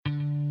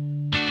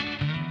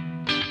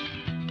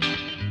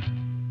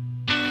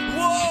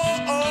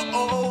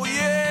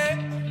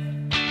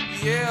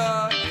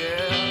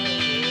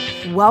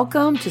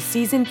Welcome to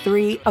Season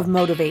 3 of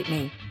Motivate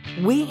Me.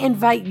 We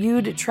invite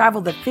you to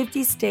travel the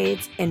 50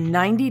 states in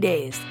 90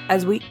 days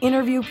as we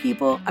interview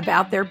people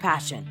about their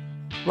passion.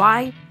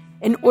 Why?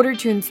 In order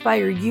to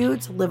inspire you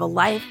to live a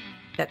life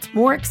that's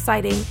more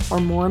exciting or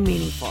more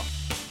meaningful.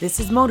 This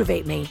is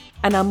Motivate Me,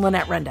 and I'm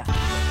Lynette Renda.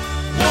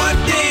 One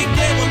thing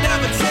they will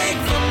never take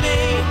from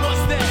me.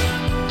 What's that?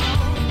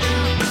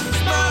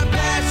 It's my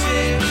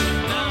passion.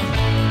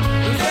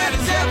 That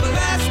is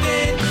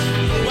everlasting.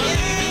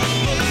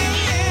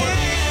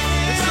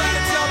 They try to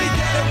tell me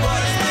that it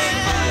was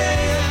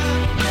make-believe,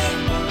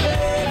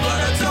 but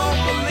I don't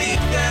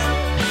believe them,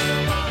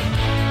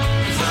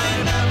 'cause I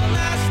am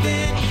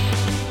everlasting.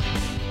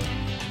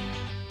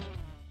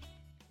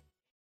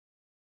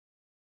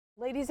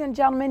 Ladies and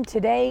gentlemen,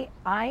 today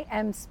I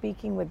am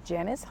speaking with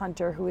Janice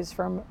Hunter, who is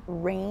from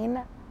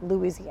Rayne,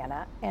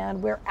 Louisiana,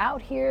 and we're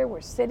out here,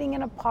 we're sitting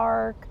in a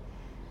park.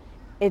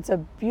 It's a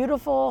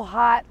beautiful,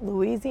 hot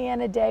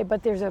Louisiana day,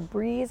 but there's a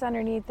breeze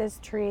underneath this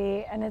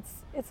tree, and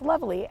it's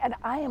lovely, and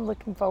I am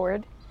looking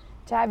forward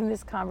to having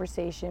this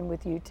conversation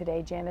with you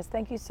today, Janice.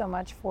 Thank you so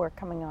much for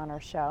coming on our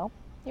show.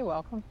 You're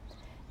welcome.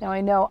 Now,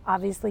 I know,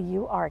 obviously,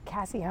 you are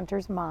Cassie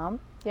Hunter's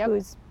mom,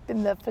 who's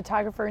been the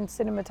photographer and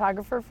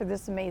cinematographer for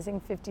this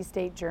amazing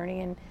 50-state journey,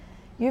 and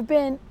you've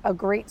been a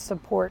great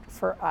support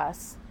for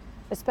us,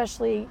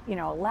 especially,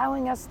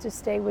 allowing us to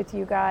stay with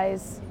you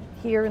guys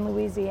here in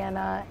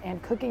Louisiana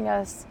and cooking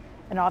us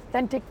an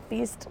authentic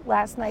feast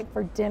last night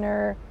for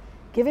dinner,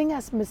 giving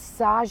us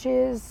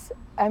massages.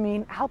 I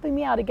mean, helping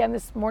me out again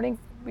this morning,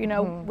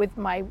 with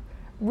my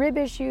rib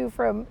issue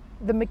from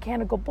the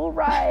mechanical bull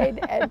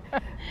ride and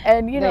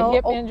the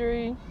hip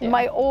injury,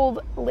 my old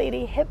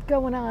lady hip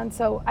going on.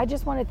 So I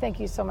just want to thank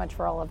you so much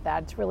for all of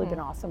that. It's really been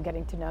awesome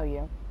getting to know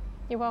you.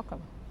 You're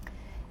welcome.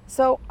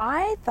 So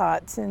I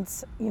thought,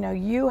 since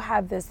you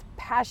have this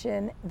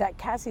passion that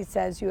Cassie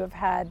says you have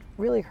had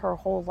really her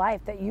whole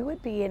life, that you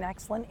would be an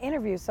excellent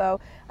interview. So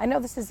I know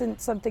this isn't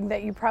something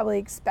that you probably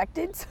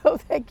expected, so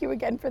thank you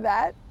again for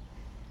that.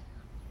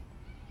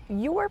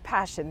 Your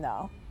passion,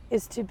 though,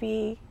 is to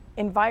be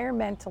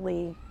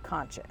environmentally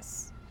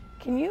conscious.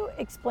 Can you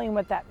explain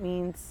what that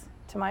means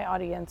to my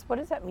audience? What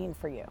does that mean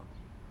for you?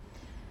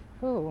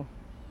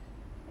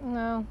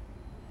 No.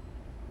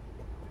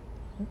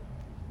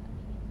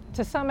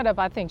 To sum it up,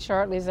 I think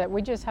shortly, is that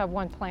we just have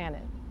one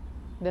planet.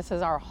 This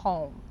is our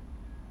home.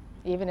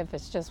 Even if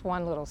it's just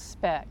one little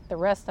speck, the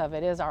rest of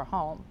it is our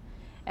home.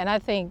 And I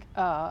think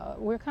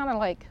we're kind of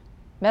like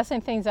messing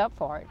things up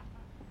for it.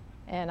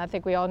 And I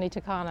think we all need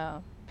to kind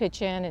of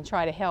pitch in and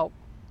try to help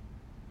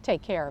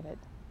take care of it.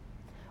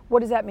 What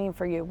does that mean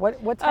for you?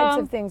 What types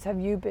of things have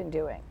you been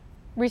doing?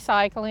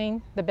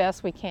 Recycling the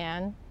best we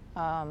can,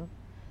 not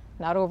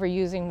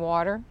overusing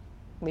water,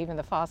 leaving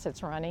the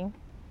faucets running,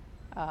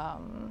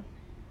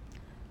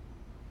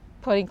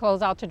 putting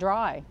clothes out to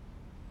dry.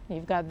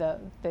 You've got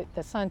the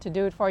sun to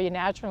do it for you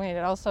naturally, and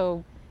it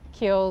also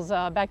kills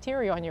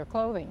bacteria on your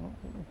clothing.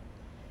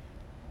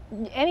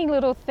 Any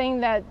little thing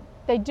that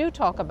they do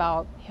talk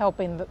about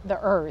helping the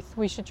earth,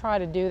 we should try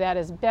to do that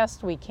as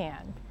best we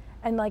can.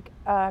 And like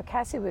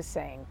Cassie was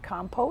saying,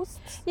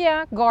 composts?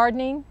 Yeah,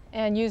 gardening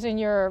and using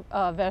your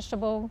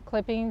vegetable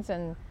clippings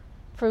and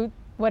fruit,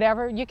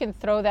 whatever, you can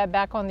throw that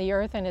back on the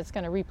earth and it's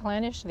going to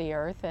replenish the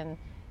earth, and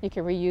you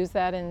can reuse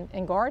that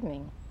in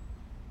gardening.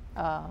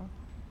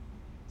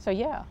 So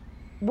yeah.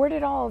 Where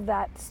did all of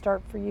that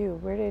start for you?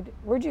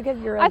 Where'd you get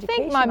your education? I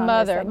think my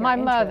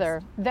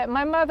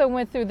mother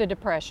went through the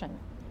Depression,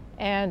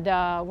 and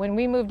when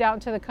we moved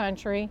out to the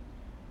country,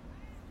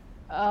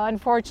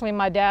 unfortunately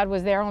my dad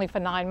was there only for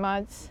 9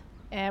 months,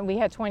 and we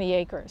had 20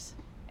 acres,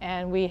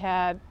 and we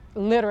had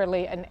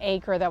literally an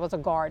acre that was a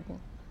garden.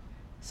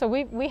 So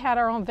we had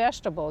our own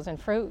vegetables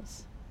and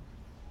fruits.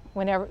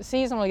 Whenever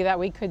seasonally that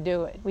we could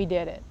do it, we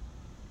did it.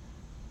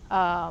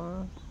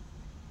 I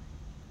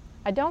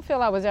don't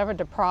feel I was ever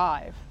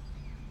deprived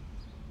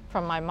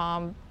from my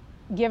mom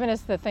giving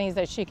us the things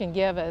that she can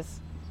give us,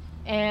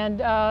 and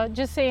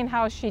just seeing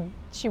how she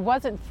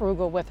wasn't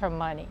frugal with her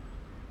money.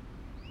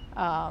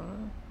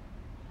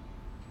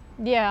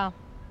 Yeah.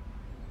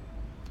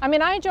 I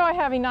mean, I enjoy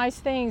having nice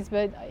things,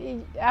 but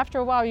after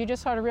a while you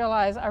just sort of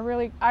realize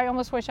I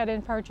almost wish I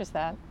didn't purchase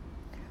that.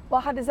 Well,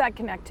 how does that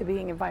connect to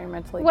being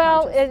environmentally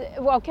conscious?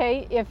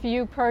 Okay, if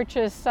you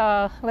purchase,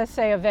 let's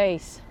say, a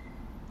vase,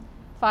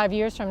 5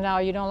 years from now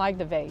you don't like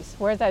the vase,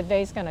 where's that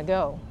vase going to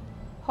go?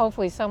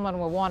 Hopefully someone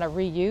will want to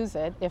reuse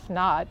it. If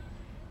not,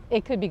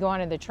 it could be going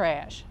in the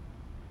trash,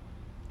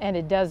 and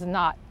it does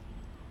not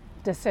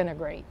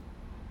disintegrate.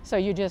 So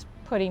you're just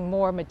putting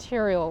more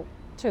material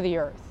to the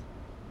earth.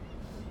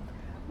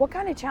 What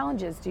kind of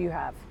challenges do you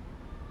have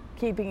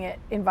keeping it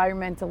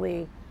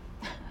environmentally,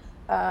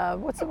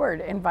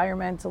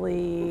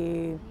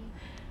 environmentally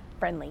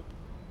friendly?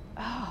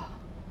 Oh.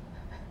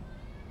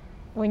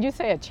 When you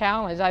say a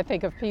challenge, I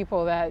think of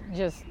people that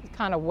just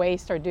kind of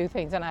waste or do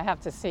things, and I have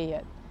to see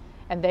it,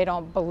 and they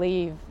don't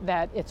believe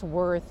that it's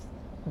worth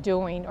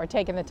doing or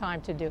taking the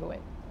time to do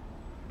it.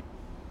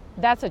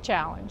 That's a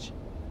challenge.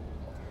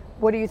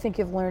 What do you think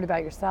you've learned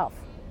about yourself?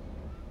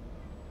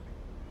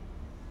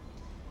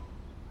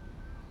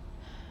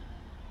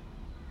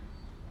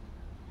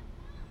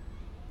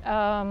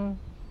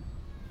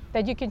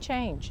 that you can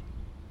change.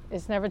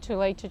 It's never too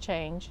late to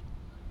change.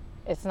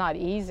 It's not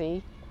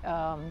easy,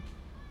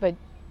 but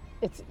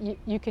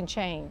you can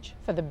change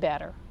for the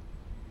better.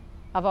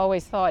 I've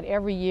always thought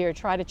every year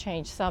try to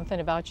change something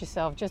about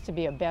yourself just to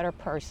be a better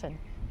person,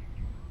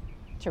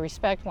 to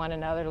respect one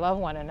another, love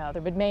one another,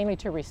 but mainly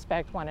to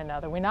respect one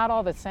another. We're not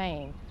all the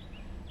same,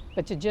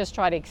 but to just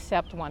try to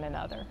accept one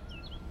another.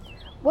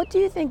 What do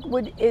you think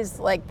is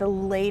like the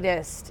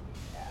latest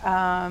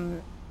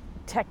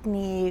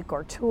technique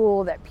or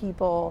tool that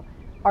people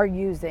are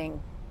using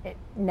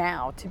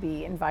now to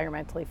be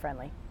environmentally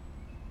friendly?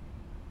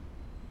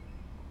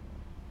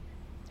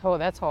 Oh,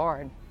 that's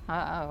hard.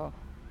 Uh-oh.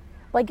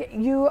 Like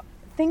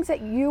things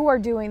that you are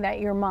doing that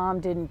your mom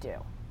didn't do.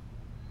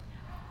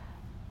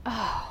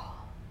 Oh,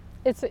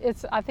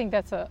 I think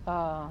that's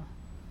a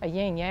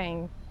yin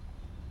yang.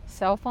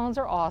 Cell phones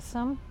are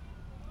awesome,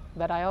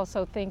 but I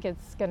also think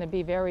it's going to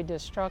be very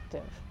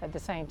destructive at the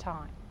same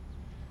time.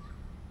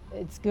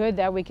 It's good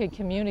that we can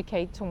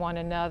communicate to one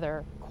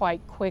another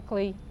quite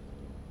quickly,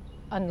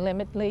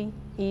 unlimitedly,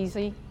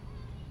 easy,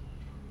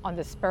 on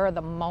the spur of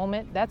the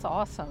moment. That's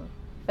awesome.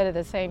 But at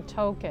the same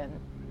token,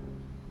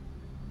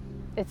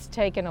 it's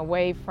taken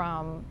away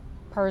from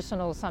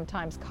personal,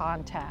 sometimes,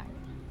 contact.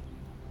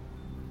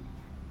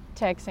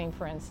 Texting,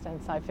 for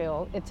instance, I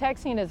feel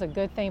texting is a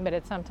good thing,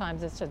 but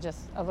sometimes it's just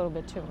a little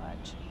bit too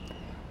much.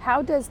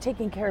 How does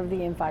taking care of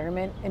the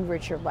environment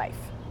enrich your life?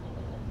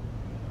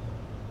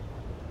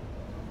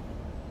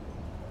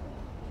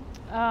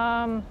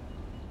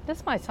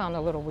 This might sound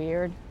a little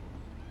weird.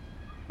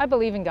 I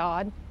believe in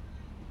God,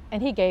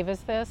 and He gave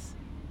us this.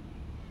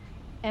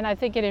 And I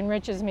think it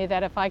enriches me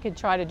that if I could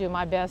try to do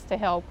my best to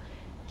help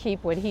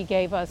keep what He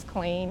gave us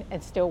clean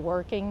and still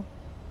working,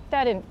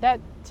 that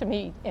to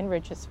me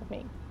enriches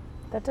me.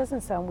 That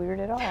doesn't sound weird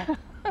at all.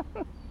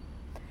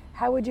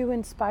 How would you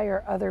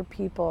inspire other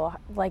people?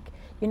 Like,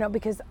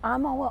 because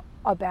I'm all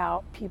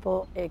about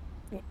people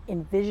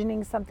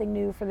envisioning something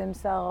new for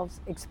themselves,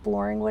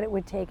 exploring what it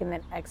would take, and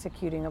then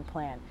executing a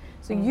plan.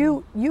 So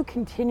you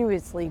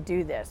continuously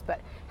do this,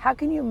 but how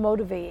can you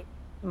motivate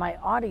my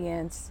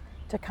audience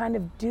to kind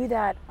of do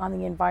that on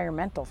the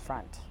environmental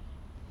front?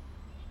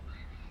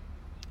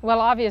 Well,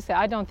 obviously,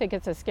 I don't think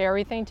it's a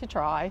scary thing to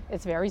try.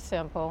 It's very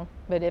simple.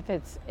 But if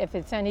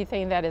it's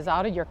anything that is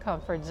out of your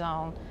comfort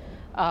zone,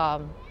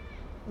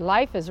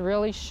 life is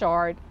really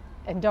short,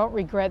 and don't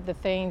regret the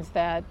things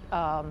that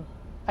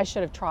I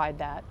should have tried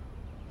that.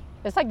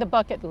 It's like the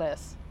bucket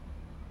list.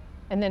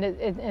 And then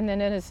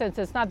in a sense,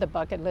 it's not the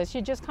bucket list.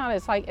 You just kind of,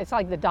 it's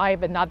like the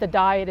diet, but not the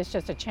diet. It's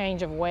just a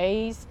change of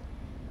ways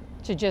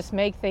to just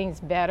make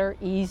things better,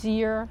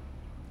 easier.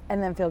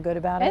 And then feel good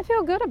about it? And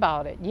feel good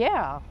about it,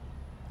 yeah.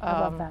 I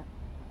love that.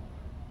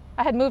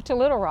 I had moved to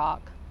Little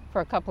Rock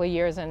for a couple of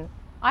years, and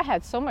I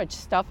had so much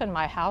stuff in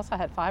my house. I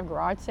had 5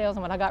 garage sales,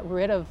 and when I got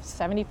rid of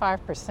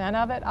 75%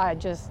 of it,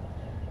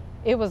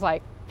 it was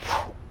like,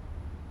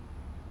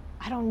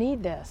 I don't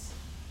need this.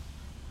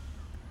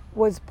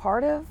 Was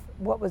part of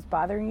what was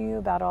bothering you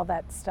about all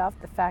that stuff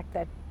the fact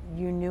that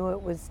you knew it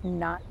was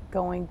not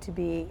going to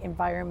be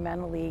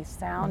environmentally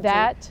sound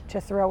to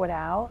throw it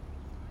out?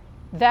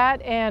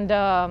 That, and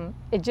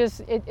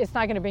it's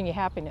not going to bring you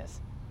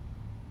happiness.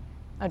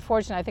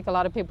 Unfortunately, I think a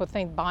lot of people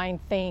think buying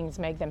things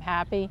make them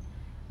happy,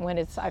 when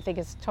I think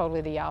it's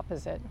totally the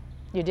opposite.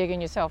 You're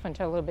digging yourself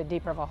into a little bit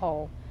deeper of a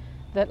hole.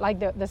 Like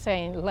the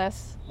saying,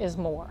 less is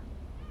more.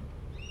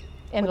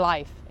 In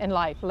life,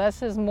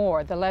 less is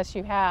more. The less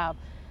you have,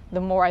 the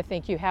more I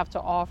think you have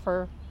to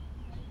offer,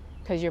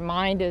 because your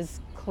mind is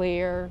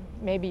clear,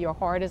 maybe your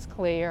heart is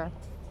clear,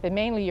 but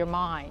mainly your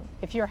mind.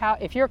 If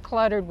you're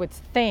cluttered with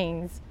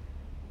things,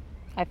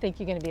 I think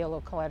you're going to be a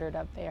little cluttered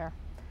up there.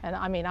 And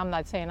I mean, I'm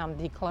not saying I'm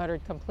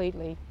decluttered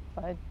completely,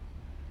 but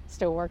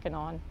still working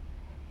on.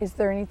 Is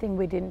there anything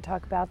we didn't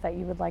talk about that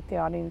you would like the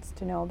audience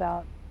to know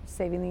about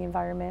saving the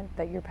environment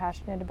that you're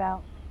passionate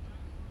about?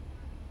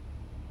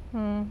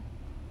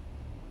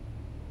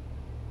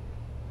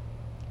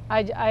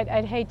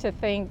 I'd hate to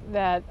think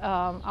that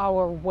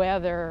our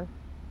weather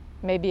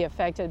may be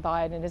affected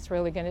by it, and it's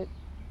really going to,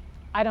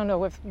 I don't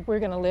know if we're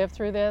going to live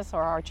through this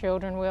or our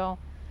children will.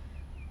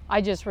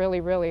 I just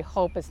really, really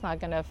hope it's not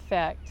going to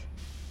affect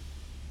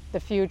the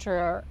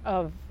future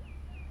of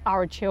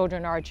our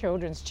children, our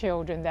children's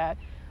children, that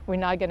we're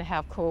not going to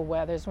have cool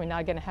weathers, we're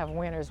not going to have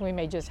winters, we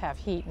may just have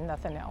heat and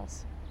nothing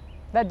else.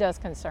 That does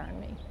concern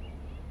me.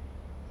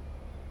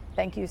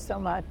 Thank you so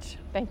much.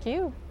 Thank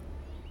you.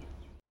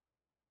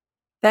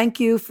 Thank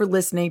you for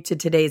listening to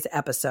today's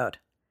episode.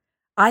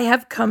 I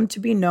have come to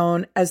be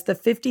known as the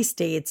 50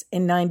 States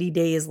in 90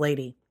 Days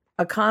Lady,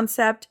 a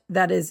concept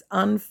that is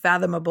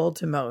unfathomable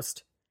to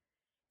most.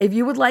 If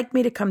you would like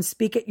me to come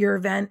speak at your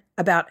event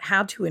about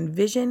how to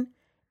envision,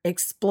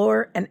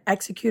 explore, and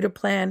execute a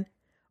plan,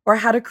 or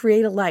how to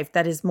create a life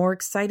that is more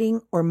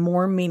exciting or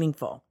more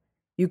meaningful,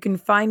 you can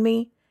find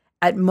me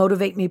at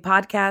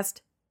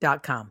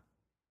motivatemepodcast.com.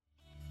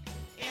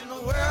 And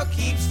the world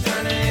keeps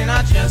turning and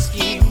I just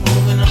keep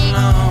moving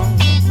along.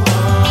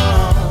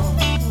 Oh,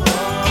 oh,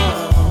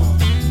 oh,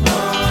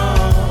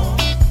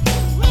 oh.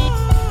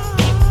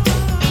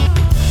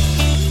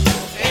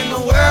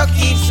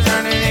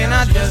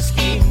 just